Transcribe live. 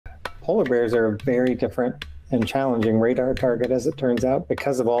polar bears are a very different and challenging radar target, as it turns out,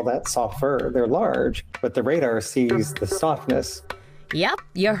 because of all that soft fur. They're large, but the radar sees the softness. Yep,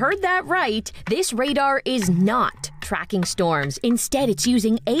 you heard that right. This radar is not tracking storms. Instead, it's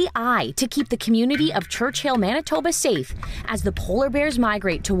using AI to keep the community of Churchill, Manitoba safe as the polar bears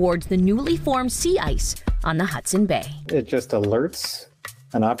migrate towards the newly formed sea ice on the Hudson Bay. It just alerts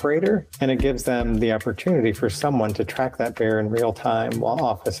an operator, and it gives them the opportunity for someone to track that bear in real time while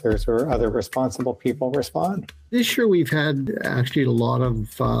officers or other responsible people respond. This year we've had actually a lot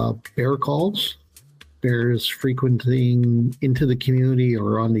of bear calls. Bears frequenting into the community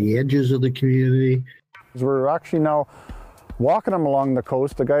or on the edges of the community. We're actually now walking them along the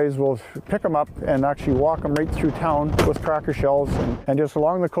coast. The guys will pick them up and actually walk them right through town with cracker shells and just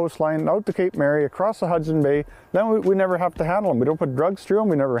along the coastline, out to Cape Mary, across the Hudson Bay. Then we never have to handle them. We don't put drugs through them,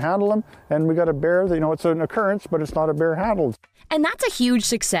 we never handle them, and we got a bear that, it's an occurrence, but it's not a bear handled. And that's a huge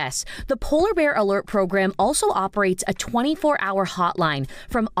success. The Polar Bear Alert Program also operates a 24-hour hotline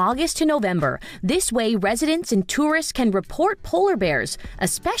from August to November. This way, residents and tourists can report polar bears,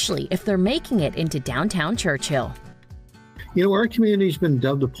 especially if they're making it into downtown Churchill. Our community's been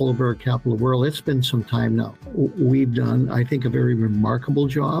dubbed the polar bear capital of the world. It's been some time now. We've done, I think, a very remarkable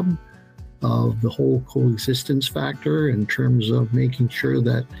job of the whole coexistence factor in terms of making sure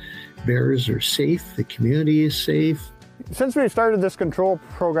that bears are safe, the community is safe. Since we started this control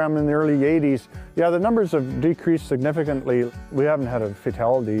program in the early 80s, the numbers have decreased significantly. We haven't had a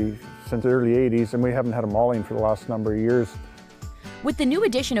fatality since the early 80s, and we haven't had a mauling for the last number of years. With the new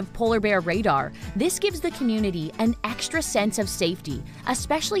addition of Polar Bear Radar, this gives the community an extra sense of safety,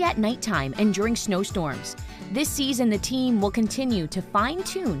 especially at nighttime and during snowstorms. This season, the team will continue to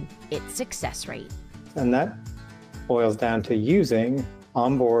fine-tune its success rate. And that boils down to using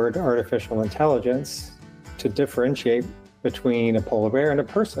onboard artificial intelligence to differentiate between a polar bear and a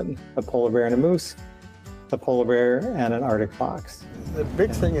person, a polar bear and a moose, a polar bear and an Arctic fox. The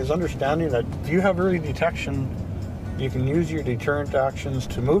big thing is understanding that if you have early detection, you can use your deterrent actions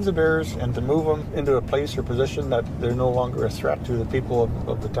to move the bears and to move them into a place or position that they're no longer a threat to the people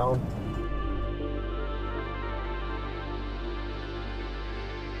of the town.